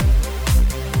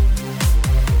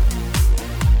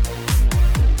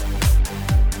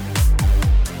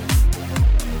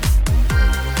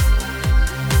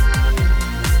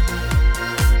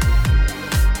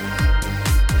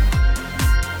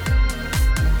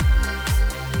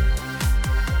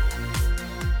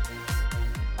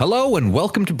Hello and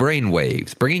welcome to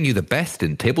Brainwaves, bringing you the best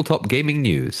in tabletop gaming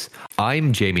news.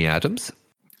 I'm Jamie Adams.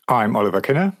 I'm Oliver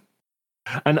Kinner.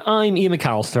 And I'm Ian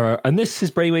McAllister, and this is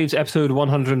Brainwaves episode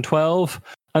 112,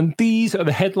 and these are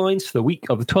the headlines for the week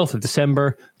of the 12th of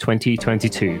December,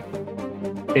 2022.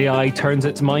 AI turns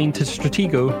its mind to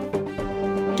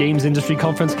Stratego. Games industry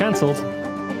conference cancelled.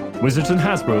 Wizards and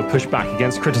Hasbro push back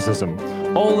against criticism.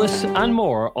 All this and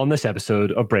more on this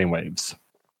episode of Brainwaves.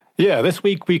 Yeah, this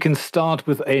week we can start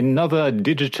with another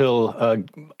digital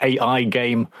AI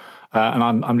game. And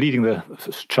I'm leading the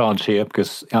charge here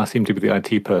because I seem to be the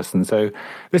IT person. So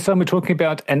this time we're talking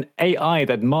about an AI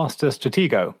that masters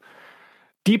Stratego.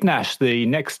 DeepNash, the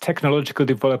next technological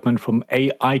development from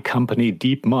AI company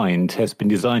DeepMind, has been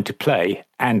designed to play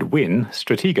and win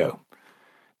Stratego.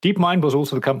 DeepMind was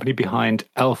also the company behind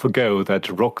AlphaGo that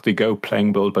rocked the Go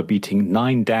playing world by beating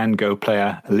 9Dan Go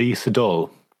player Lee Sedol.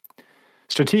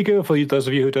 Stratego, for those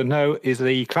of you who don't know, is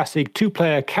a classic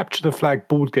two-player capture-the-flag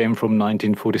board game from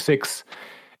 1946.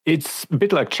 It's a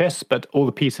bit like chess, but all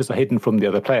the pieces are hidden from the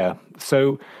other player.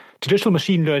 So traditional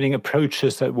machine learning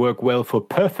approaches that work well for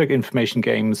perfect information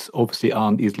games obviously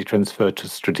aren't easily transferred to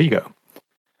Stratego.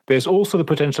 There's also the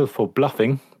potential for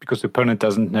bluffing, because the opponent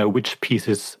doesn't know which piece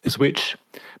is which,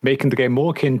 making the game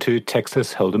more akin to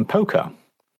Texas Hold'em poker.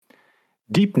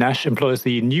 DeepNash employs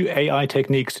the new AI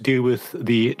techniques to deal with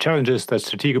the challenges that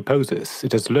Stratego poses.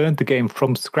 It has learned the game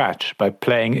from scratch by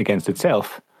playing against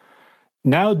itself.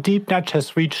 Now DeepNash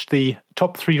has reached the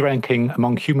top 3 ranking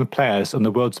among human players on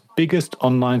the world's biggest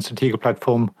online Stratego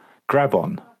platform,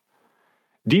 Gravon.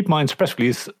 DeepMind's press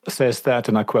release says that,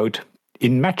 and I quote,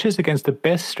 "In matches against the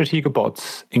best Stratego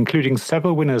bots, including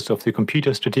several winners of the Computer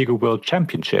Stratego World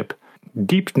Championship,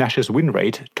 DeepNash's win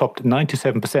rate topped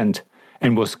 97%,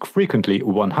 and was frequently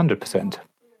 100%.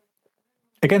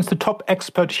 Against the top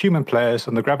expert human players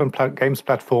on the Gravon Games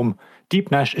platform,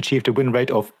 DeepNash achieved a win rate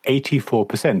of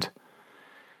 84%.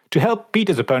 To help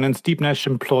beat its opponents, DeepNash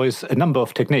employs a number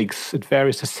of techniques. It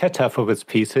varies the setup of its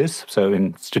pieces. So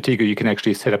in Stratego, you can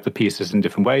actually set up the pieces in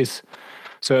different ways.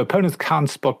 So opponents can't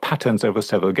spot patterns over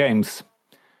several games.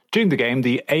 During the game,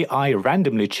 the AI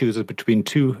randomly chooses between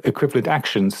 2 equivalent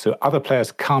actions, so other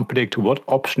players can't predict what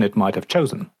option it might have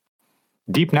chosen.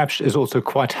 DeepNash is also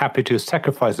quite happy to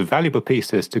sacrifice valuable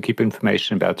pieces to keep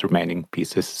information about the remaining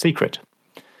pieces secret.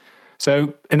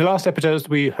 So in the last episodes,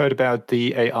 we heard about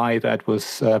the AI that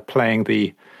was playing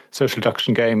the social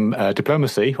deduction game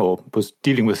Diplomacy, or was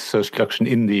dealing with social deduction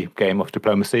in the game of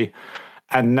Diplomacy.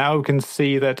 And now we can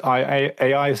see that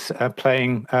AI is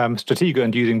playing Stratego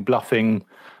and using bluffing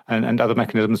and other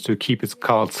mechanisms to keep its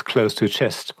cards close to its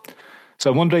chest.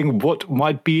 So I'm wondering what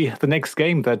might be the next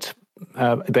game that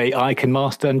the AI can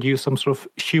master and use some sort of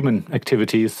human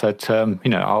activities that are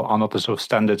not the sort of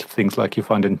standard things like you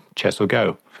find in chess or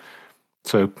Go.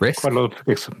 So Risk? Quite a lot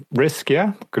of risk,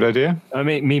 yeah, good idea. I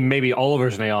mean, maybe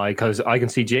Oliver's an AI, because I can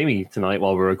see Jamie tonight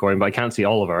while we're recording, but I can't see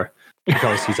Oliver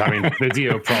because he's having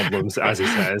video problems, as he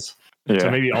says. Yeah. So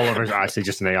maybe Oliver's actually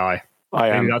just an AI.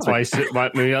 Maybe that's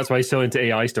why he's so into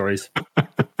AI stories.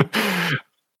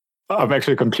 I'm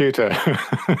actually a computer.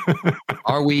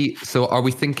 Are we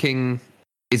thinking,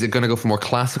 is it going to go for more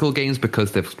classical games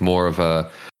because there's more of a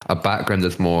background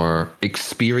that's more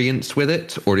experienced with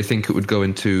it? Or do you think it would go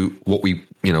into what we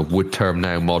would term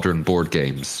now modern board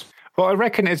games? Well, I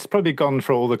reckon it's probably gone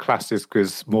for all the classics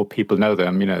because more people know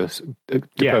them.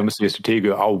 Diplomacy and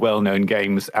Stratego are well-known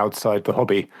games outside the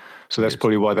hobby. So that's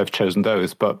probably why they've chosen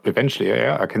those. But eventually,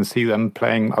 yeah, I can see them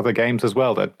playing other games as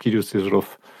well that use sort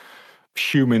of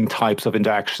human types of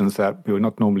interactions that were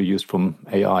not normally used from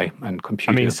AI and computer.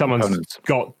 I mean,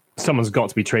 someone's got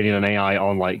to be training an AI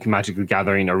on like Magic the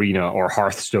Gathering Arena or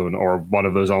Hearthstone or one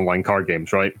of those online card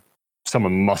games, right?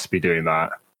 Someone must be doing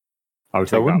that. I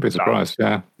wouldn't be surprised.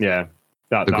 Yeah.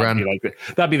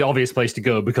 That'd be the obvious place to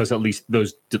go because at least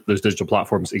those digital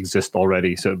platforms exist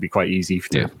already, so it'd be quite easy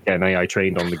to get an AI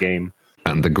trained on the game.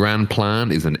 And the grand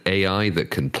plan is an AI that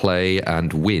can play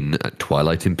and win at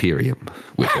Twilight Imperium,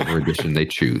 whichever edition they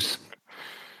choose.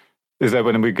 Is that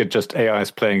when we get just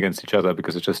AIs playing against each other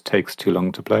because it just takes too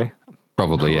long to play?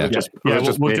 Probably, yeah. We'll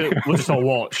just all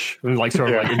watch and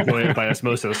sort of enjoy it by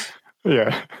osmosis.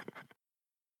 Yeah.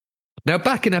 Now,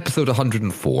 back in episode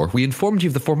 104, we informed you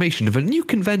of the formation of a new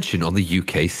convention on the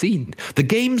UK scene. The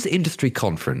Games Industry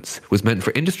Conference was meant for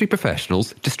industry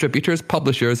professionals, distributors,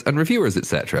 publishers, and reviewers,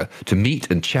 etc., to meet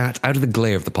and chat out of the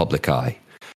glare of the public eye.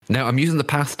 Now, I'm using the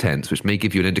past tense, which may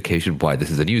give you an indication why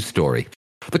this is a news story.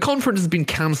 The conference has been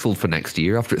cancelled for next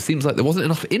year after it seems like there wasn't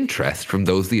enough interest from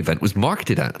those the event was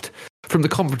marketed at. From the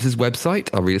conference's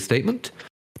website, I'll read a statement.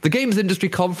 The Games Industry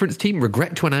Conference team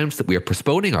regret to announce that we are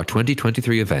postponing our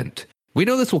 2023 event. We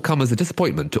know this will come as a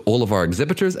disappointment to all of our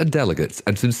exhibitors and delegates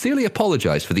and sincerely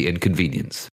apologise for the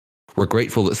inconvenience. We're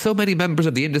grateful that so many members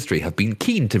of the industry have been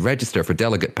keen to register for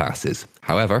delegate passes.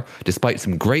 However, despite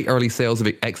some great early sales of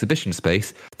exhibition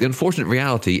space, the unfortunate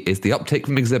reality is the uptake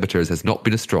from exhibitors has not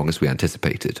been as strong as we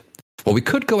anticipated. While we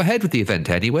could go ahead with the event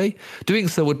anyway, doing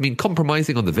so would mean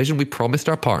compromising on the vision we promised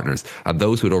our partners and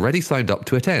those who had already signed up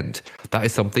to attend. That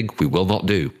is something we will not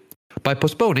do. By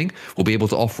postponing, we'll be able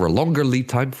to offer a longer lead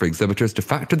time for exhibitors to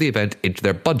factor the event into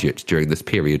their budget during this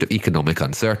period of economic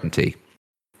uncertainty.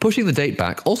 Pushing the date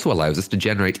back also allows us to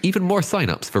generate even more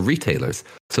sign-ups for retailers,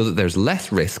 so that there's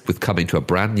less risk with coming to a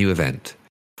brand new event.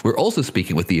 We're also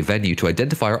speaking with the venue to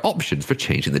identify our options for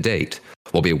changing the date.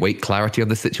 While we await clarity on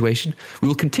this situation, we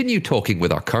will continue talking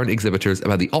with our current exhibitors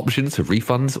about the options for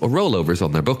refunds or rollovers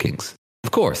on their bookings. Of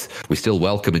course, we still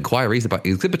welcome inquiries about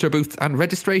exhibitor booths and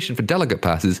registration for delegate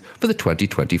passes for the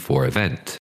 2024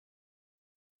 event.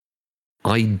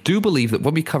 I do believe that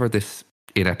when we covered this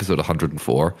in episode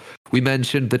 104, we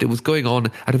mentioned that it was going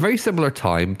on at a very similar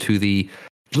time to the,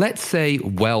 let's say,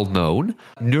 well-known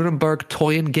Nuremberg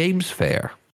Toy and Games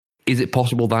Fair. Is it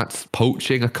possible that's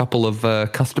poaching a couple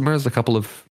of customers, a couple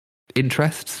of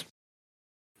interests?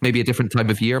 Maybe a different time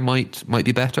of year might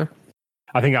be better?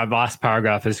 I think that last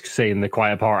paragraph is saying the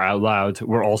quiet part out loud.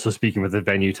 We're also speaking with the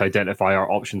venue to identify our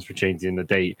options for changing the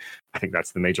date. I think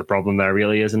that's the major problem there,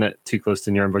 really, isn't it? Too close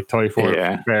to Nuremberg Toy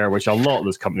Fair, which a lot of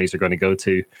those companies are going to go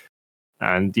to.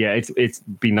 And yeah, it's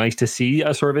be nice to see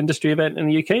a sort of industry event in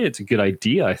the UK. It's a good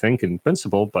idea, I think, in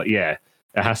principle. But yeah,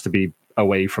 it has to be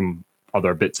away from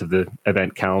other bits of the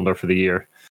event calendar for the year.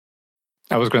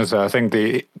 I was going to say, I think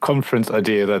the conference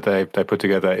idea that they put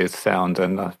together is sound,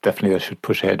 and definitely they should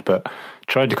push ahead. But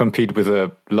trying to compete with a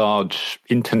large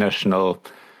international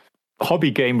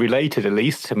hobby game related, at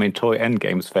least, I mean, Toy and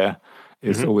Games Fair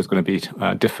is always going to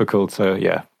be difficult. So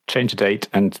yeah, change the date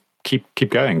and keep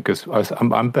going, because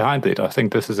I'm behind it. I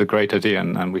think this is a great idea,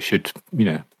 and we should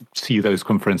see those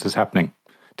conferences happening,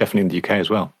 definitely in the UK as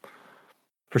well.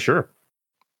 For sure.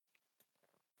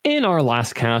 In our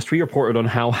last cast, we reported on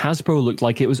how Hasbro looked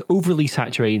like it was overly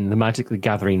saturating the Magic the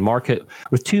Gathering market,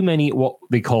 with too many what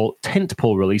they call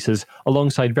tentpole releases,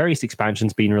 alongside various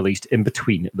expansions being released in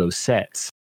between those sets.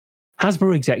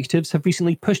 Hasbro executives have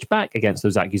recently pushed back against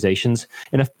those accusations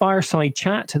in a fireside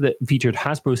chat that featured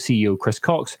Hasbro CEO Chris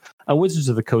Cox and Wizards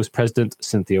of the Coast President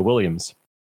Cynthia Williams.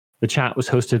 The chat was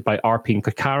hosted by Arpine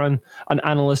Kakaran, an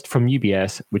analyst from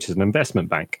UBS, which is an investment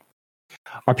bank.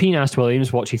 Arpine asked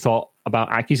Williams what she thought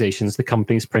about accusations the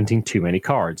company is printing too many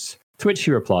cards, to which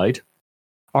she replied,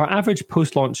 "Our average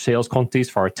post-launch sales quantities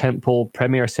for our tentpole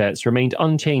premier sets remained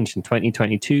unchanged in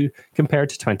 2022 compared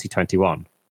to 2021.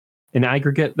 In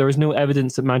aggregate, there is no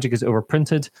evidence that Magic is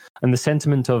overprinted, and the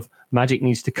sentiment of Magic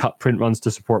needs to cut print runs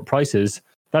to support prices,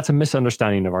 that's a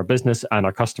misunderstanding of our business and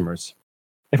our customers.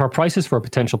 If our prices for a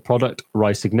potential product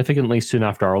rise significantly soon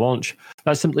after our launch,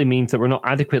 that simply means that we're not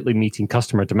adequately meeting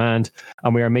customer demand,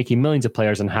 and we are making millions of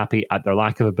players unhappy at their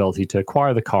lack of ability to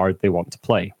acquire the card they want to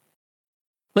play."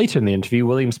 Later in the interview,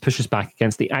 Williams pushes back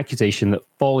against the accusation that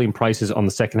falling prices on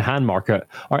the second-hand market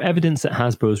are evidence that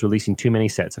Hasbro is releasing too many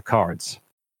sets of cards.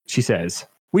 She says,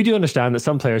 "We do understand that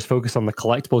some players focus on the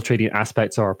collectible trading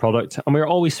aspects of our product, and we are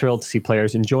always thrilled to see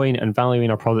players enjoying and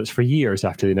valuing our products for years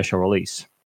after the initial release.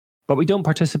 But we don't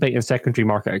participate in secondary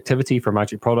market activity for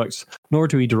Magic products, nor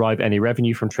do we derive any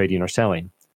revenue from trading or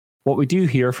selling. What we do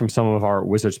hear from some of our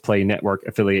Wizards Play Network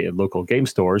affiliated local game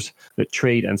stores that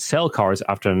trade and sell cards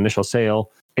after an initial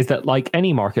sale is that, like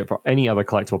any market for any other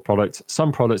collectible product,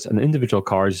 some products and individual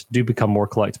cards do become more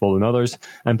collectible than others,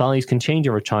 and values can change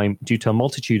over time due to a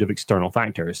multitude of external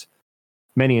factors,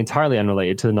 many entirely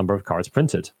unrelated to the number of cards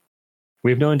printed. We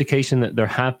have no indication that there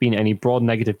have been any broad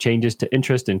negative changes to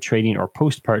interest in trading or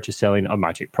post-purchase selling of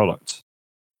Magic products."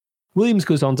 Williams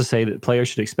goes on to say that players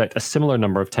should expect a similar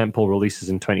number of tentpole releases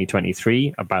in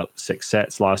 2023, about 6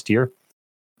 sets last year,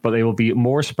 but they will be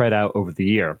more spread out over the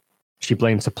year. She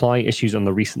blames supply issues on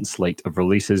the recent slate of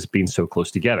releases being so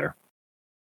close together.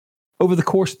 Over the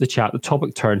course of the chat, the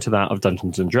topic turned to that of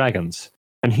Dungeons & Dragons,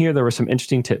 and here there were some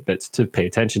interesting tidbits to pay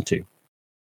attention to.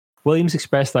 Williams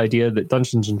expressed the idea that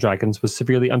Dungeons & Dragons was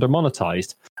severely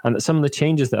undermonetized, and that some of the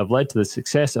changes that have led to the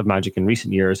success of Magic in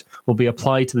recent years will be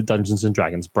applied to the Dungeons &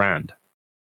 Dragons brand.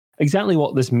 Exactly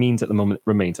what this means at the moment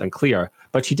remains unclear,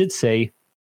 but she did say,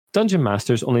 "Dungeon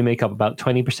Masters only make up about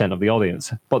 20% of the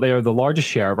audience, but they are the largest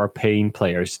share of our paying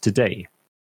players today.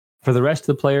 For the rest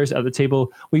of the players at the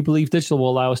table, we believe digital will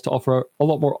allow us to offer a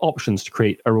lot more options to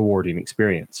create a rewarding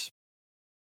experience."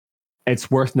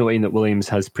 It's worth noting that Williams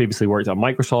has previously worked at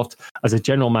Microsoft as a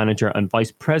general manager and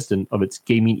vice president of its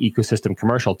gaming ecosystem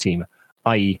commercial team,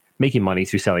 i.e. making money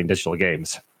through selling digital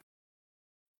games.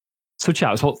 So,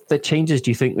 chaps, what the changes do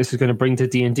you think this is going to bring to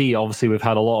D&D? Obviously, we've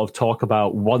had a lot of talk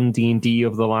about One D&D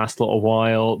over the last little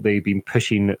while. They've been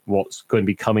pushing what's going to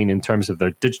be coming in terms of their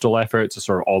digital efforts, a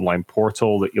sort of online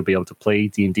portal that you'll be able to play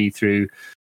D&D through.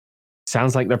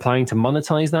 Sounds like they're planning to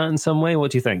monetize that in some way.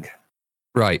 What do you think?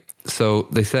 Right. So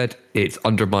they said it's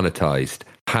under-monetized.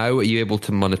 How are you able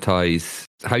to monetize?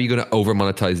 How are you going to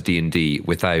over-monetize D&D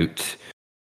without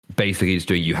basically just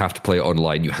doing, you have to play it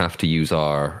online, you have to use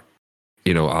our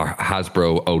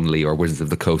Hasbro only or Wizards of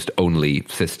the Coast only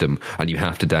system, and you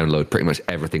have to download pretty much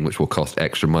everything, which will cost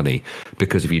extra money.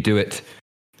 Because if you do it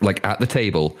like at the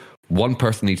table, one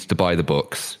person needs to buy the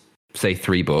books, say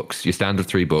 3 books, your standard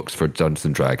 3 books for Dungeons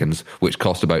and Dragons, which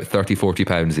cost about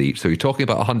 £30-40 each. So you're talking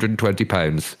about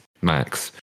 £120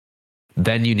 max.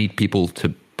 Then you need people to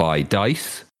buy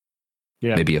dice,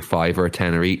 maybe a 5 or a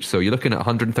 10 or each. So you're looking at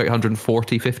 130,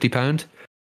 140, £50.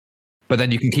 But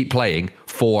then you can keep playing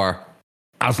for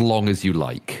as long as you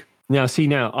like. Now, see,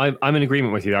 now I'm in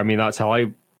agreement with you. I mean, that's how I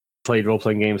played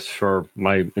role-playing games for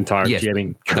my entire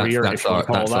GMing career.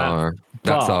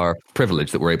 That's our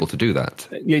privilege that we're able to do that.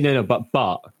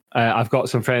 But I've got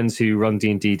some friends who run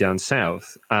D&D down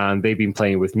south, and they've been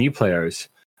playing with new players,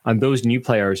 and those new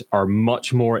players are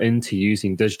much more into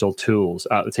using digital tools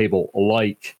at the table,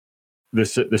 like the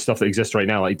stuff that exists right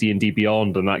now, like D&D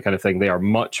Beyond and that kind of thing. They are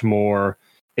much more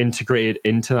integrated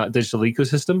into that digital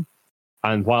ecosystem.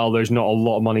 And while there's not a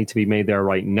lot of money to be made there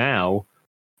right now,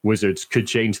 Wizards could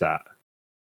change that.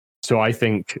 So I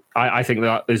think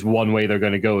that is one way they're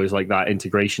going to go, is like that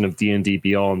integration of D&D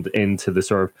Beyond into the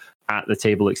sort of at the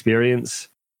table experience.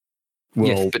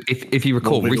 Yes, but if you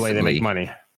recall recently, the way they make money.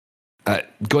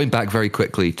 Going back very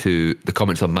quickly to the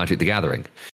comments on Magic the Gathering,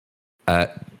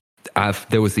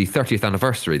 there was the 30th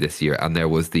anniversary this year, and there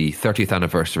was the 30th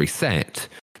anniversary set,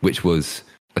 which was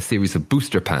a series of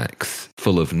booster packs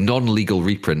full of non-legal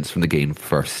reprints from the game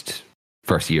first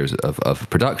years of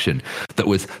production. That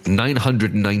was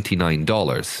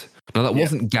 $999. Now that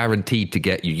wasn't guaranteed to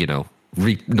get you,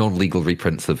 non-legal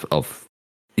reprints of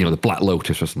the Black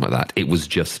Lotus or something like that. It was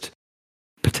just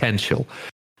potential.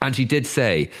 And she did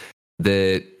say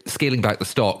the scaling back the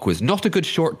stock was not a good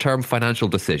short-term financial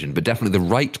decision, but definitely the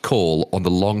right call on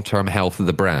the long-term health of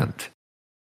the brand.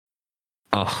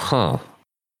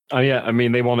 Oh yeah, I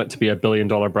mean, they want it to be a $1 billion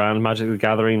brand, Magic the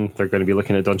Gathering. They're going to be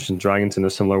looking at Dungeons & Dragons in a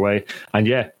similar way. And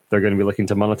yeah, they're going to be looking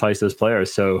to monetize those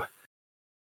players. So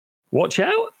watch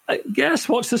out, I guess.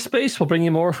 Watch this space. We'll bring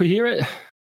you more if we hear it.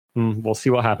 We'll see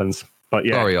what happens. But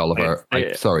yeah. Sorry, Oliver.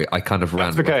 I kind of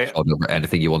ran over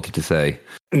anything you wanted to say.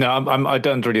 No, I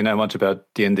don't really know much about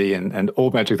D&D and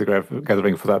or Magic the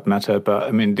Gathering for that matter. But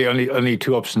I mean, the only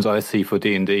 2 options I see for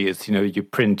D&D is, you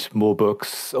print more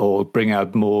books or bring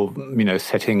out more,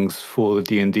 settings for the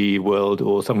D&D world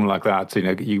or something like that. So,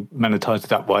 you monetize it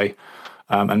that way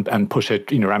and push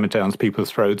it, ram it down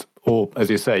people's throats. Or, as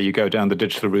you say, you go down the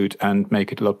digital route and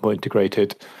make it a lot more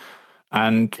integrated.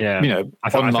 And,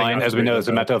 online, as we know, as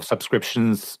a matter of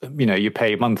subscriptions, you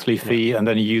pay a monthly fee and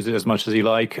then you use it as much as you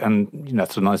like. And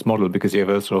that's a nice model because you have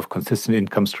a sort of consistent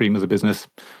income stream as a business.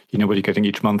 You know what you're getting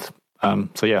each month.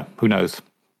 So, yeah, who knows?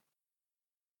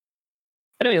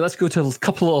 Anyway, let's go to a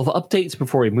couple of updates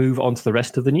before we move on to the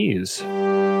rest of the news.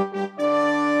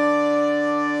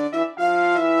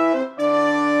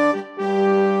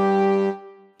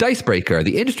 Dicebreaker,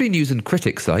 the industry news and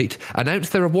critics site,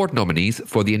 announced their award nominees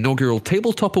for the inaugural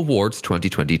Tabletop Awards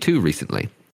 2022 recently.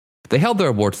 They held their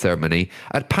award ceremony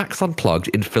at PAX Unplugged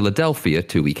in Philadelphia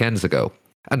 2 weekends ago,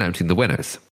 announcing the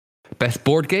winners. Best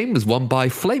board game was won by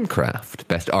Flamecraft,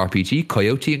 Best RPG,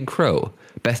 Coyote and Crow,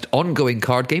 Best ongoing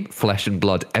card game, Flesh and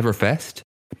Blood Everfest,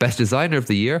 Best designer of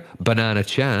the year, Banana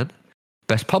Chan,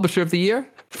 Best publisher of the year,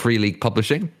 Free League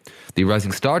Publishing. The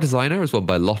Rising Star designer was won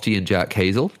by Lottie and Jack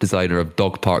Hazel, designer of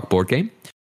Dog Park board game.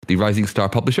 The Rising Star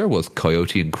publisher was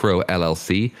Coyote and Crow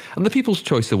LLC, and the People's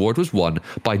Choice Award was won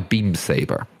by Beam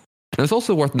Saber. Now, it's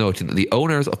also worth noting that the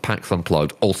owners of PAX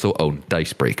Unplugged also own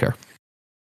Dicebreaker.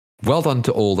 Well done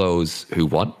to all those who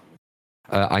won.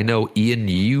 I know, Ian,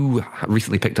 you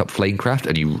recently picked up Flamecraft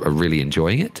and you are really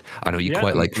enjoying it. I know you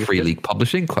quite like Free League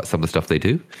Publishing, quite some of the stuff they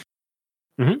do.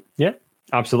 Yeah.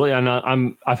 Absolutely,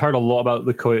 and I've heard a lot about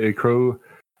the Coyote Crow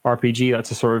RPG.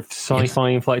 That's a sort of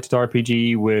sci-fi inflected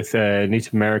RPG with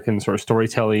Native American sort of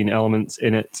storytelling elements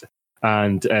in it,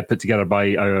 and put together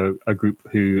by a group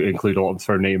who include a lot of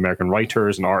sort of Native American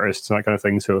writers and artists and that kind of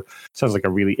thing. So it sounds like a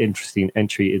really interesting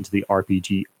entry into the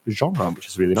RPG genre, which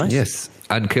is really nice. Yes,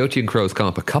 and Coyote and Crow has come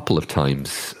up a couple of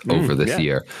times over this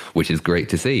year, which is great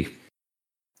to see.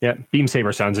 Yeah, Beam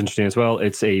Saber sounds interesting as well.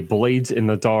 It's a Blades in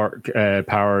the Dark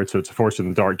power, so it's a Force in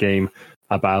the Dark game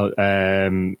about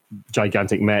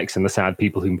gigantic mechs and the sad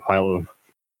people who pilot them.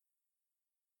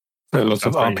 So lots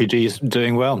of RPGs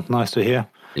doing well. Nice to hear.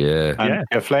 Yeah. And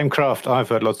Flamecraft, I've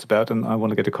heard lots about, and I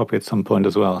want to get a copy at some point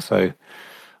as well. So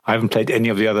I haven't played any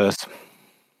of the others.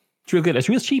 It's real good. It's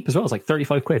real cheap as well. It's like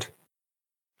 35 quid.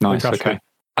 Nice, okay.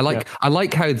 I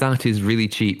like how that is really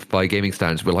cheap by gaming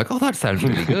standards. We're like, oh, that sounds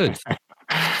really good.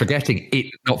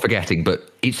 Not forgetting,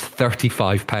 but it's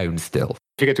 £35 still.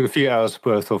 If you get to a few hours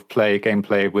worth of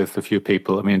gameplay with a few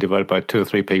people, I mean, divided by 2 or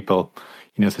 3 people,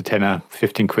 it's a tenner,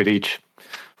 15 quid each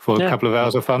for a couple of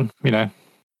hours of fun,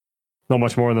 Not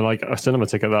much more than like a cinema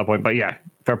ticket at that point, but yeah,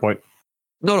 fair point.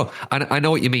 No, I know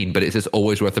what you mean, but it's just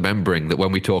always worth remembering that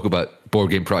when we talk about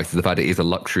board game prices, the fact it is a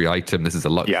luxury item, this is a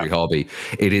luxury hobby,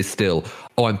 it is still,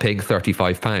 I'm paying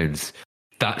 £35.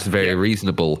 That's very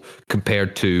reasonable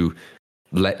compared to,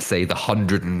 let's say, the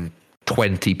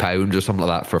 £120 or something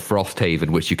like that for Frosthaven,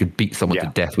 which you could beat someone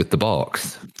to death with the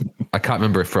box. I can't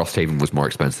remember if Frosthaven was more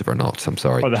expensive or not. I'm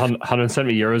sorry. Or the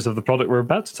 €170 of the product we're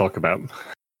about to talk about.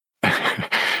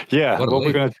 Yeah,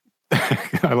 we're going to...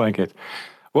 I like it.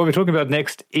 What we're talking about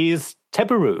next is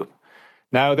Teberu.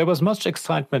 Now, there was much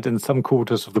excitement in some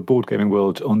quarters of the board gaming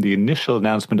world on the initial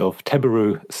announcement of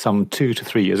Teberu some 2 to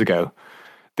 3 years ago.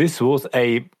 This was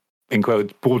a, in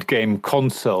quote, board game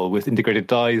console with integrated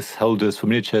dice, holders for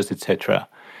miniatures, etc.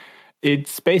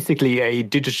 It's basically a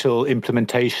digital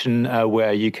implementation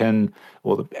where you can,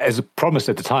 or as promised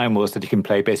at the time was that you can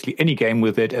play basically any game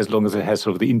with it as long as it has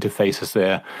sort of the interfaces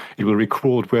there. It will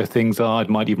record where things are. It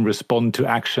might even respond to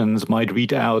actions, might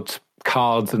read out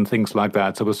cards and things like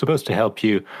that. So it was supposed to help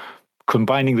you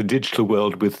combining the digital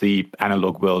world with the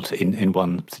analog world in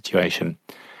one situation.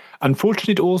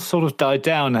 Unfortunately, it all sort of died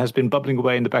down and has been bubbling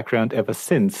away in the background ever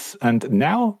since. And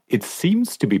now it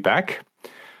seems to be back.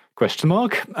 Question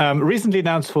mark. Recently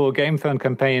announced for Game Phone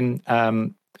campaign,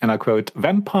 and I quote,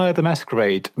 Vampire the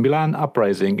Masquerade Milan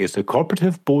Uprising is a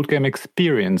cooperative board game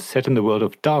experience set in the world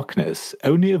of darkness,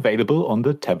 only available on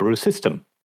the Teberu system.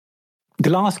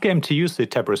 The last game to use the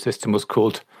Teberu system was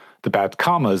called The Bad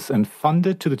Karmas and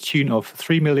funded to the tune of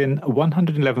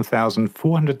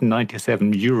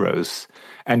 €3,111,497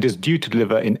 and is due to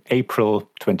deliver in April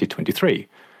 2023.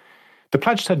 The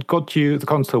pledge that got you the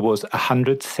console was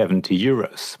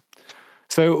 €170.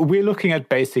 So we're looking at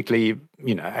basically,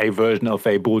 a version of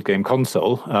a board game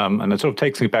console, and it sort of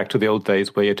takes me back to the old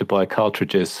days where you had to buy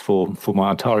cartridges for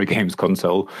my Atari games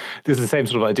console. This is the same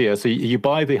sort of idea. So you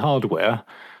buy the hardware,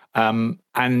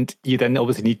 and you then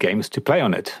obviously need games to play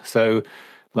on it. So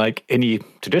like any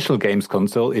traditional games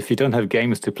console, if you don't have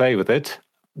games to play with it,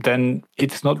 then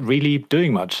it's not really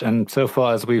doing much. And so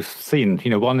far as we've seen,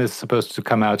 one is supposed to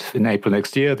come out in April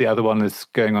next year. The other one is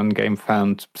going on Game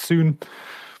Found soon.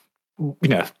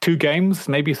 2 games,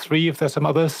 maybe 3 if there's some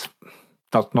others.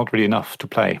 Not really enough to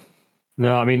play.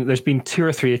 No, I mean, there's been 2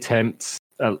 or 3 attempts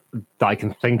that I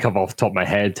can think of off the top of my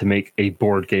head to make a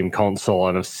board game console,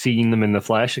 and I've seen them in the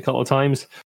flesh a couple of times.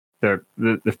 The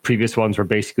previous ones were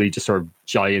basically just sort of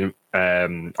giant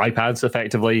iPads,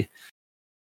 effectively.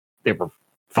 They were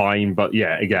fine, but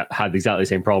again, had exactly the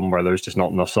same problem where there's just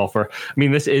not enough software. I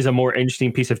mean, this is a more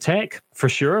interesting piece of tech for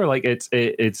sure. Like it's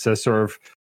a sort of,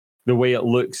 the way it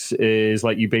looks is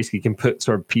like you basically can put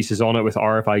sort of pieces on it with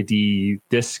RFID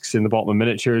discs in the bottom of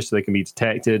miniatures so they can be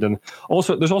detected. And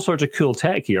also, there's all sorts of cool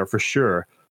tech here for sure,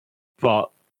 but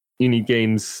you need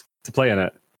games to play in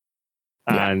it.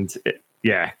 And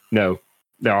no,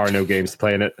 there are no games to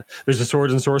play in it. There's a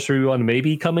Swords and Sorcery one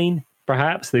maybe coming,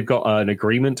 perhaps. They've got an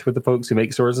agreement with the folks who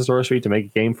make Swords and Sorcery to make a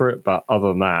game for it, but other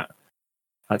than that,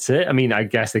 that's it. I mean, I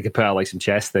guess they could put out like some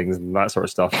chess things and that sort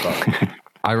of stuff, but...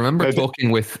 I remember talking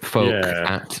with folk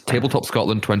at Tabletop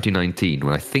Scotland 2019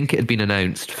 when I think it had been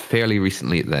announced fairly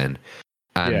recently then.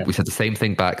 And we said the same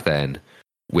thing back then,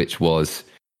 which was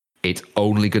it's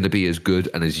only going to be as good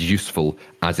and as useful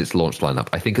as its launch lineup.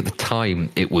 I think at the time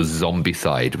it was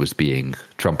Zombicide was being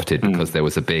trumpeted because there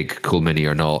was a big Cool Mini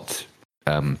or Not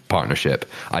partnership.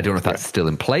 I don't know if that's still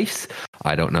in place.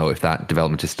 I don't know if that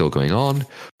development is still going on.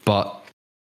 But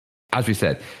as we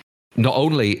said, not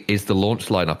only is the launch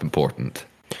lineup important,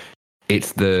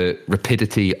 it's the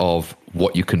rapidity of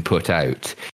what you can put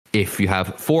out. If you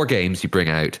have 4 games you bring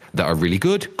out that are really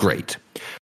good, great.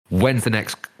 When's the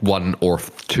next 1 or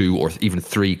 2 or even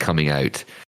 3 coming out?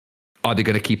 Are they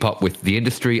going to keep up with the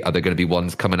industry? Are there going to be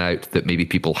ones coming out that maybe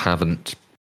people haven't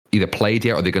either played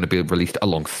yet? Or are they going to be released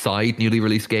alongside newly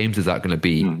released games? Is that going to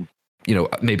be,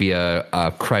 maybe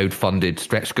a crowd-funded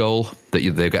stretch goal that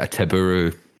they've got a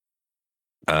Teberu?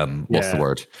 What's the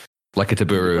word? Like a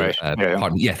Taburu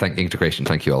integration. integration.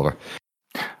 Thank you, Oliver.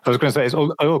 I was going to say, it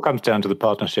all comes down to the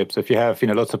partnerships. If you have,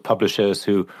 lots of publishers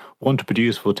who want to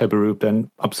produce for Taburu, then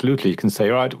absolutely you can say,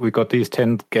 all right, we've got these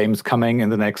 10 games coming in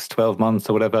the next 12 months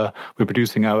or whatever. We're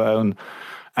producing our own.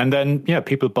 And then,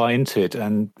 people buy into it.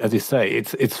 And as you say,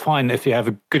 it's fine if you have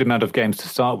a good amount of games to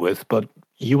start with, but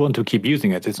you want to keep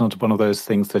using it. It's not one of those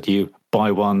things that you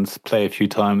buy once, play a few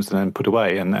times, and then put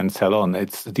away and sell on.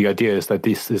 It's the idea is that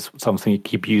this is something you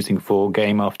keep using for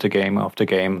game after game after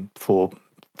game for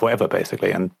forever,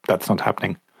 basically, and that's not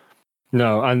happening.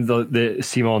 No, and the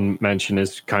Simon mention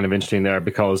is kind of interesting there,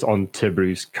 because on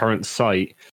Taburu's current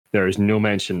site, there is no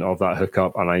mention of that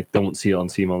hookup, and I don't see it on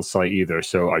Simon's site either.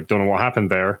 So I don't know what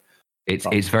happened there.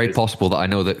 It's very possible that I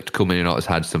know that Cool Mini Not has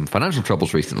had some financial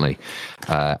troubles recently,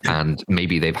 and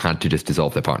maybe they've had to just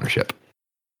dissolve their partnership.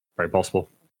 Very possible.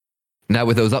 Now,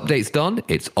 with those updates done,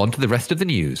 it's on to the rest of the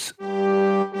news.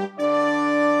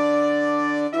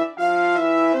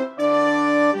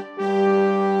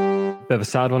 Bit of a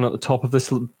sad one at the top of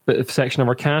this bit of section of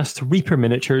our cast. Reaper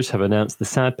Miniatures have announced the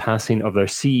sad passing of their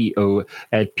CEO,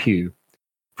 Ed Pugh.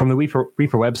 From the Reaper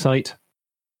website,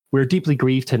 we're deeply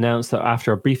grieved to announce that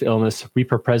after a brief illness,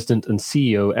 Reaper President and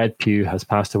CEO Ed Pugh has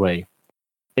passed away.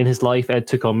 In his life, Ed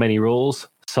took on many roles: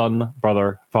 son,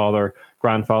 brother, father,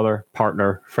 grandfather,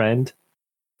 partner, friend.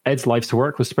 Ed's life's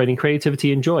work was spreading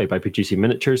creativity and joy by producing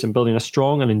miniatures and building a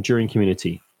strong and enduring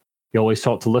community. He always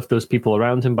sought to lift those people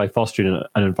around him by fostering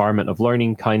an environment of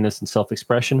learning, kindness, and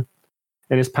self-expression.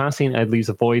 In his passing, Ed leaves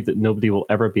a void that nobody will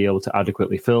ever be able to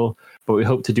adequately fill, but we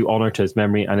hope to do honour to his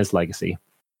memory and his legacy.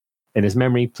 In his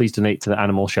memory, please donate to the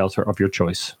animal shelter of your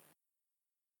choice.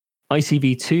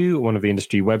 ICV2, one of the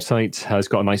industry websites, has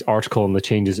got a nice article on the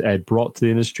changes Ed brought to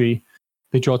the industry.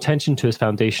 They draw attention to his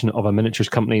foundation of a miniatures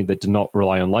company that did not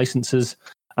rely on licenses,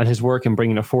 and his work in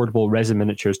bringing affordable resin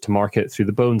miniatures to market through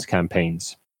the Bones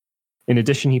campaigns. In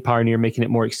addition, he pioneered making it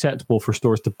more acceptable for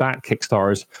stores to back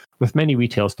Kickstarters, with many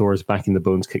retail stores backing the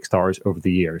Bones Kickstarters over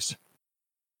the years.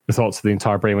 The thoughts of the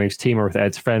entire Brainwaves team are with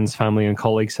Ed's friends, family, and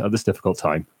colleagues at this difficult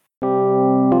time.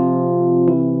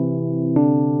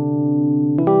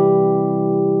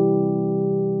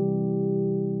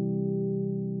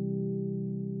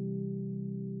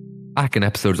 Back in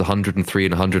episodes 103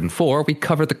 and 104, we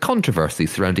covered the controversy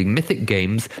surrounding Mythic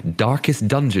Games' Darkest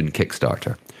Dungeon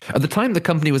Kickstarter. At the time, the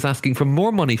company was asking for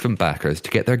more money from backers to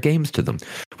get their games to them,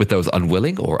 with those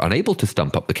unwilling or unable to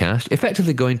stump up the cash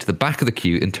effectively going to the back of the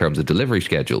queue in terms of delivery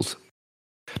schedules.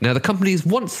 Now, the company is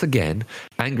once again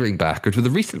angering backers with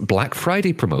a recent Black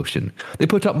Friday promotion. They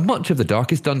put up much of the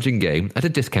Darkest Dungeon game at a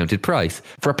discounted price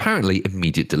for apparently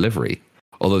immediate delivery.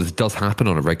 Although this does happen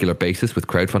on a regular basis with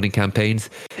crowdfunding campaigns,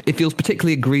 it feels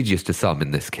particularly egregious to some in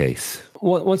this case.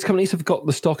 Once companies have got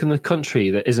the stock in the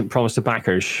country that isn't promised to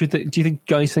backers, do you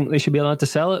guys think they should be allowed to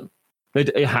sell it?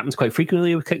 It happens quite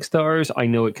frequently with Kickstarters. I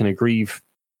know it can aggrieve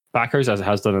backers, as it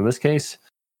has done in this case.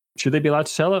 Should they be allowed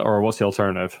to sell it, or what's the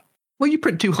alternative? Well, you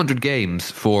print 200 games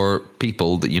for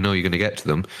people that you know you're going to get to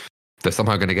them. They're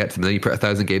somehow going to get to them. Then you print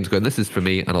 1,000 games going, this is for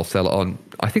me, and I'll sell it on.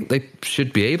 I think they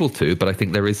should be able to, but I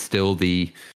think there is still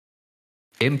the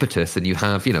impetus, and you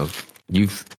have,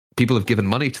 people have given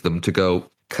money to them to go,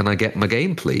 can I get my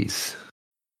game, please?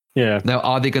 Yeah. Now,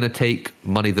 are they going to take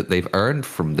money that they've earned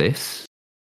from this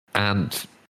and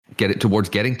get it towards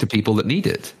getting to people that need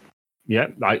it? Yeah,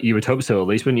 you would hope so, at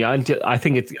least. I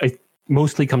think it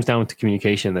mostly comes down to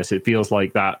communication. It feels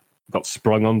like that got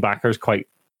sprung on backers quite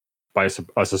as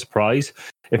a surprise.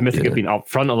 If Mythic had been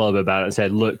upfront a little bit about it and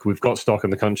said, look, we've got stock in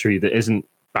the country that isn't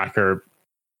backer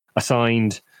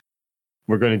assigned,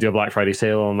 we're going to do a Black Friday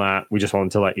sale on that, we just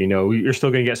wanted to let you know. You're still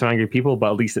going to get some angry people,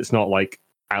 but at least it's not like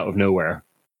out of nowhere.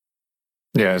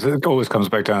 Yeah, so it always comes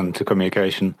back down to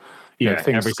communication.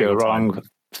 Things go wrong,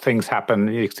 things happen.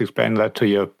 You explain that to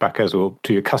your backers or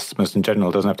to your customers in general.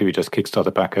 It doesn't have to be just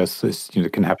Kickstarter backers.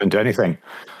 It can happen to anything.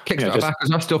 Kickstarter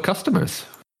backers are still customers.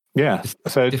 Yeah,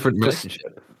 so different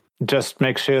just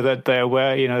make sure that they're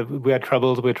aware, we had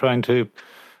troubles, we're trying to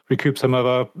recoup some of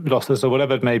our losses or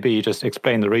whatever it may be. Just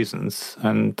explain the reasons,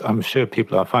 and I'm sure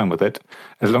people are fine with it.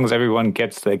 As long as everyone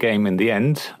gets their game in the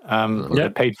end, they're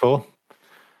paid for.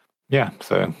 Yeah,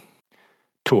 so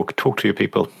talk to your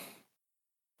people.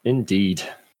 Indeed.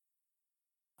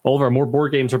 Oliver, more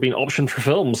board games are being optioned for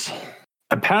films.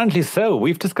 Apparently so.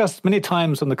 We've discussed many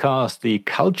times on the cast the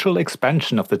cultural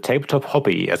expansion of the tabletop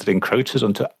hobby as it encroaches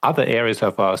onto other areas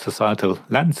of our societal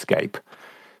landscape.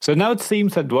 So now it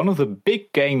seems that one of the big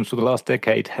games for the last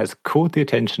decade has caught the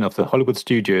attention of the Hollywood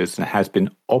studios and has been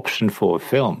optioned for a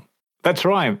film. That's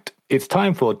right. It's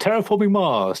time for Terraforming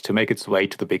Mars to make its way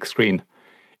to the big screen.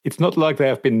 it's not like there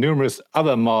have been numerous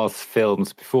other Mars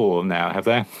films before now, have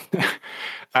there?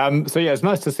 So yeah, it's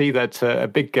nice to see that a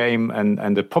big game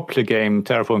and a popular game,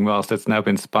 Terraforming Mars, that's now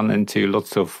been spun into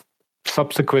lots of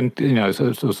subsequent,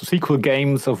 sequel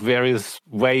games of various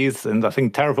ways. And I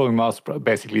think Terraforming Mars,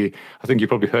 basically, I think you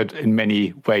probably heard in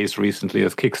many ways recently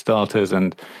as Kickstarters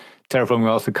and Terraforming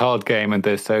Mars, the card game and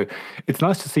this. So it's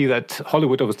nice to see that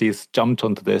Hollywood obviously has jumped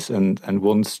onto this and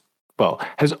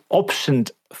has optioned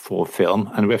for film.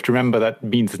 And we have to remember that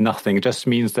means nothing. It just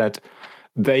means that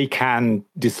they can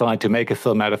decide to make a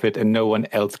film out of it and no one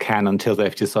else can until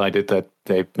they've decided that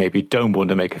they maybe don't want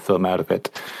to make a film out of it.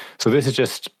 So this is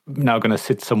just now going to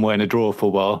sit somewhere in a drawer for a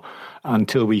while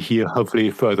until we hear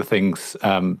hopefully further things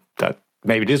that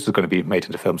maybe this is going to be made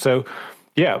into film. So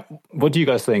yeah, what do you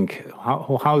guys think?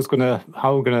 How are we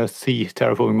gonna see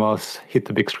Terraforming Mars hit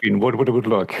the big screen? What it would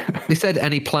look? They said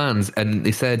any plans, and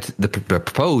they said the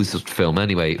proposed film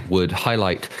anyway would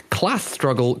highlight class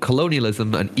struggle,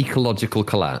 colonialism, and ecological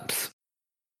collapse.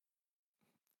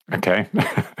 Okay.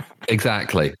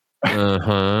 Exactly.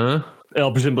 Uh-huh.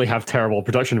 It'll presumably have terrible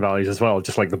production values as well,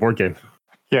 just like the board game.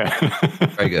 Yeah.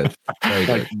 Very good. Very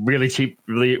good. Like really cheap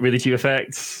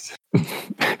effects.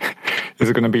 Is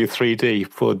it going to be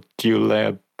 3D for dual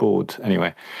layer board?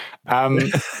 Anyway,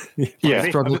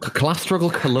 yeah. Class struggle,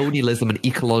 colonialism, and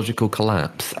ecological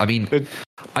collapse. I mean,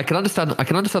 I can understand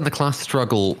the class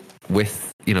struggle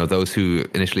with those who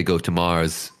initially go to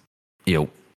Mars,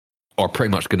 are pretty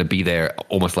much going to be there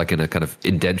almost like in a kind of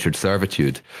indentured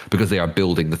servitude because they are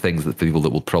building the things that the people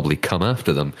that will probably come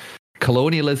after them.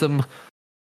 Colonialism.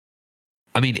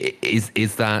 I mean, is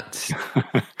that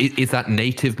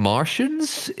native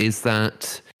Martians? Is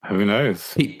that who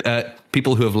knows?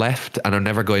 People who have left and are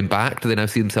never going back? Do they now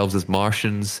see themselves as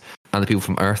Martians? And the people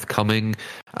from Earth coming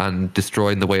and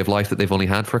destroying the way of life that they've only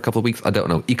had for a couple of weeks? I don't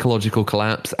know. Ecological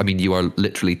collapse. I mean, you are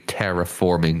literally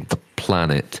terraforming the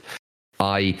planet.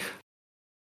 I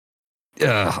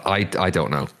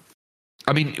don't know.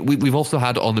 I mean, we've also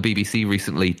had on the BBC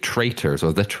recently Traitors,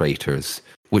 or The Traitors,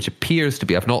 which appears to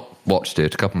be, I've not watched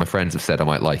it, a couple of my friends have said I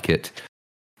might like it,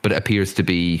 but it appears to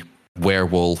be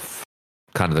werewolf,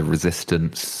 kind of the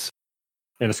resistance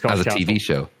in a Scottish as a castle. TV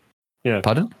show. Yeah.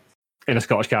 Pardon? In a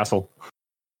Scottish castle.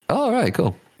 Oh, right,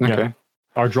 cool. Okay. Yeah.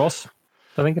 Ardross,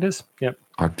 I think it is. Yep.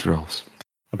 Ardross.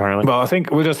 Apparently. Well, I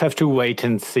think we'll just have to wait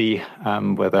and see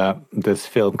whether this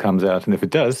film comes out. And if it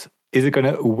does, is it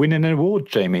going to win an award,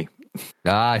 Jamie?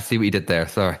 I see what you did there.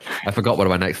 Sorry. I forgot what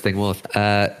my next thing was.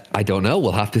 I don't know.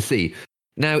 We'll have to see.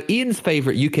 Now, Ian's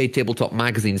favourite UK tabletop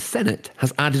magazine, Senet,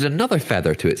 has added another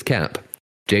feather to its cap.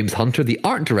 James Hunter, the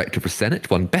art director for Senet,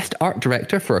 won Best Art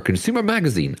Director for a consumer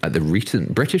magazine at the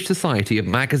recent British Society of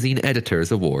Magazine Editors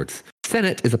Awards.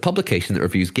 Senet is a publication that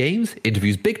reviews games,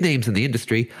 interviews big names in the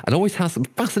industry, and always has some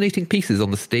fascinating pieces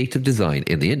on the state of design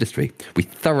in the industry. We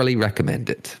thoroughly recommend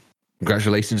it.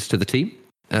 Congratulations to the team.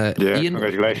 Ian,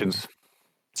 congratulations.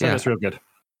 So that's real good.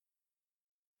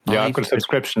 Yeah, I've got a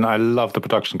subscription. I love the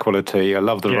production quality. I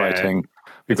love the writing.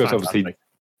 Because obviously,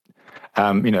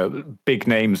 big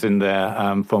names in there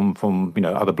from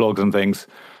other blogs and things.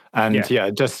 And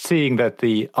just seeing that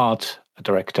the art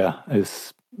director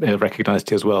is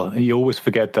recognized as well. You always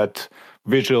forget that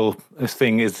visual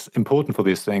thing is important for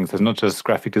these things. It's not just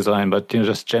graphic design, but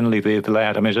just generally the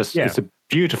layout. I mean, it's a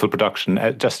beautiful production,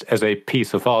 just as a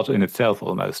piece of art in itself,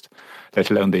 almost. Let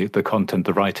alone the content,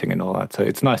 the writing, and all that. So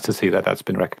it's nice to see that that's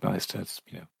been recognized. It's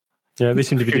Yeah, they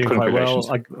seem to be doing quite well.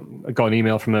 I got an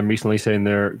email from them recently saying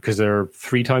because they're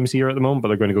 3 times a year at the moment, but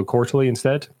they're going to go quarterly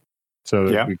instead. So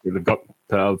they've got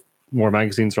more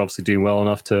magazines are obviously doing well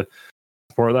enough to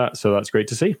support that. So that's great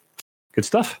to see. Good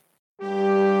stuff.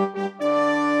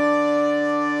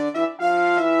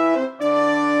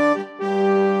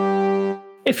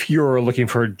 If you're looking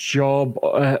for a job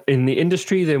in the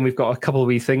industry, then we've got a couple of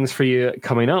wee things for you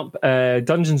coming up.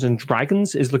 Dungeons &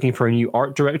 Dragons is looking for a new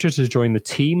art director to join the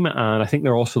team, and I think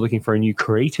they're also looking for a new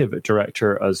creative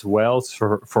director as well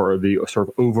for the sort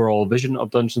of overall vision of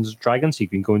Dungeons & Dragons. So you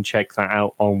can go and check that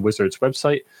out on Wizards'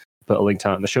 website. Put a link to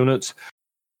that in the show notes.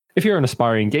 If you're an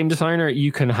aspiring game designer,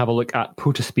 you can have a look at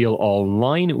Protospiel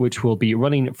Online, which will be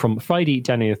running from Friday,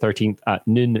 January 13th at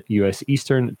noon US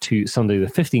Eastern to Sunday the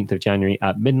 15th of January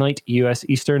at midnight US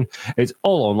Eastern. It's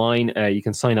all online. You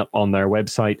can sign up on their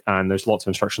website, and there's lots of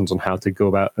instructions on how to go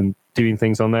about and doing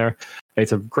things on there.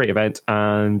 It's a great event,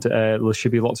 and there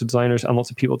should be lots of designers and lots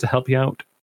of people to help you out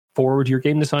forward your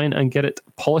game design and get it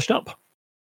polished up.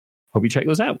 Hope you check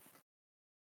those out.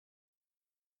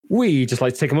 We just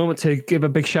like to take a moment to give a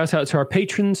big shout out to our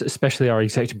patrons, especially our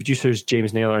executive producers,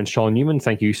 James Naylor and Sean Newman.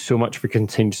 Thank you so much for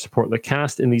continuing to support the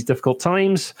cast in these difficult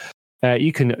times.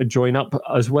 You can join up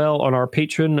as well on our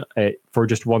Patreon for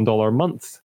just $1 a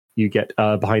month. You get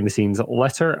a behind-the-scenes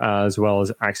letter, as well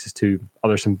as access to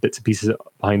some bits and pieces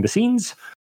behind the scenes.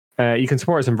 You can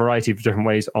support us in a variety of different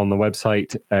ways on the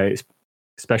website,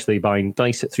 especially buying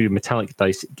dice through Metallic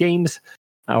Dice Games,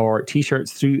 or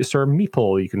t-shirts through Sir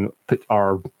Meeple. You can put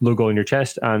our logo on your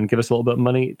chest and give us a little bit of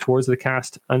money towards the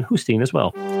cast and hosting as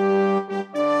well.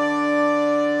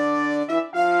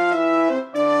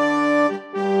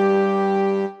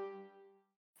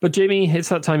 But Jamie, it's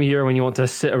that time of year when you want to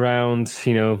sit around,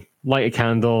 light a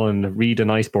candle and read a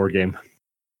nice board game.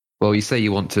 Well, you say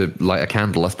you want to light a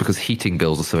candle. That's because heating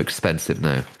bills are so expensive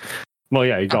now. Well,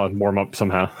 yeah, you got to warm up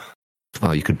somehow.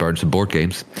 Oh, you could burn some board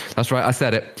games. That's right, I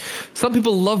said it. Some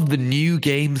people love the new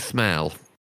game smell.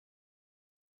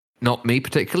 Not me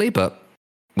particularly, but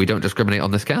we don't discriminate on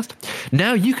this cast.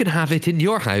 Now you can have it in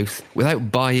your house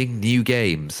without buying new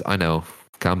games. I know,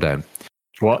 calm down.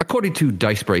 What? According to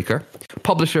Dicebreaker,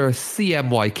 publisher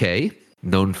CMYK,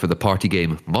 known for the party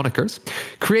game monikers,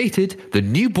 created the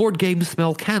new board game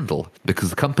smell candle because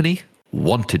the company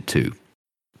wanted to.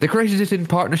 They created it in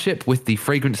partnership with the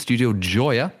fragrance studio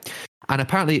Joya, and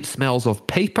apparently it smells of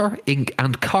paper, ink,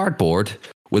 and cardboard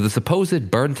with a supposed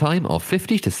burn time of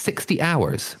 50 to 60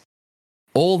 hours.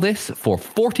 All this for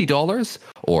 $40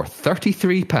 or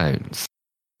 £33.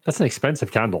 That's an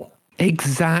expensive candle.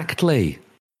 Exactly.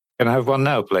 Can I have one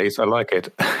now, please? I like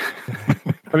it.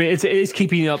 I mean, it is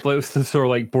keeping up with the sort of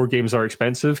like board games are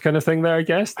expensive kind of thing there, I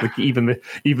guess. Like even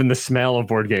the smell of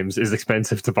board games is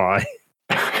expensive to buy.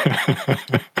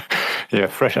 Yeah,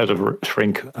 fresh out of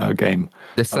shrink game.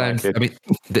 This sounds. I mean,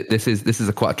 this is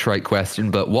a quite a trite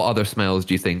question, but what other smells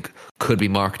do you think could be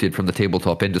marketed from the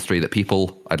tabletop industry that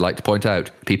people, I'd like to point out,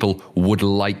 people would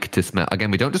like to smell? Again,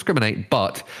 we don't discriminate,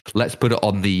 but let's put it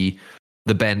on the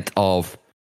bent of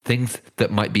things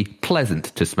that might be pleasant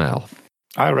to smell.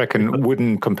 I reckon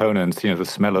wooden components. The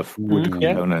smell of wood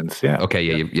components. Yeah.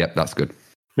 Okay. Yeah. That's good.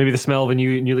 Maybe the smell of a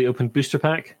newly opened booster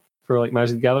pack for like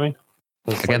Magic the Gathering.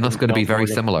 Again, that's going to be very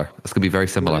similar. It's going to be very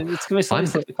similar. It's going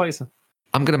to be quite.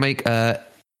 I'm going to make a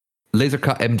laser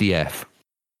cut MDF.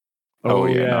 Oh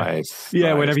yeah, nice.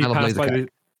 Yeah, nice.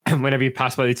 Whenever you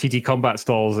pass by the TT Combat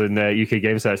stalls in UK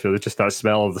Game Sets, there's just that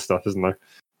smell of the stuff, isn't there?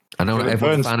 I know not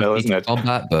everyone's a fan of TT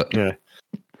Combat, but yeah.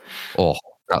 Oh,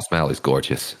 that smell is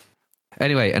gorgeous.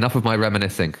 Anyway, enough of my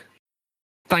reminiscing.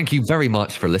 Thank you very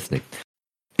much for listening.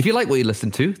 If you like what you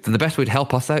listen to, then the best way to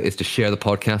help us out is to share the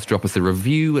podcast, drop us a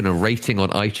review and a rating on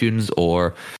iTunes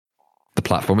or the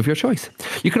platform of your choice.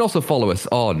 You can also follow us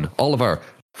on Oliver.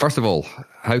 First of all,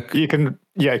 how you can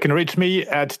reach me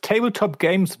at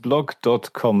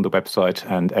tabletopgamesblog.com, the website,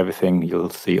 and everything you'll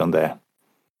see on there.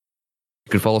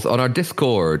 You can follow us on our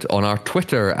Discord, on our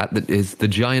Twitter is The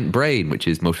Giant Brain, which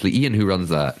is mostly Ian who runs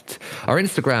that. Our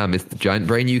Instagram is The Giant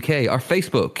Brain UK. Our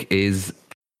Facebook is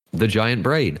The Giant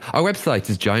Brain. Our website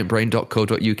is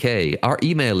giantbrain.co.uk. Our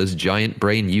email is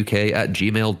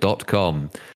giantbrainuk@gmail.com.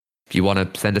 If you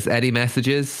want to send us any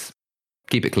messages,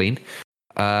 keep it clean.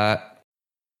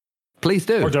 Please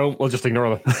do. Or don't. We'll just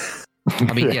ignore them.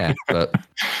 I mean, yeah, but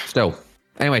still.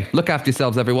 Anyway, look after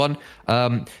yourselves, everyone.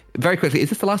 Very quickly, is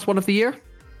this the last one of the year?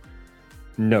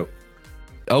 No.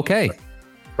 Okay.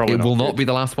 Probably it will not be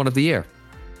the last one of the year.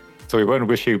 So we won't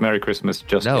wish you Merry Christmas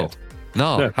just yet.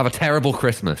 No. Have a terrible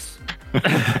Christmas.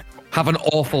 Have an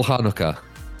awful Hanukkah.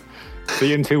 See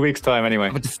you in 2 weeks' time, anyway.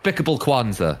 Have a despicable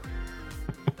Kwanzaa.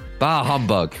 Bah,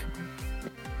 humbug.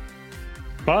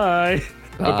 Bye.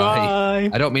 Bye.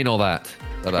 I don't mean all that.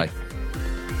 Bye-bye.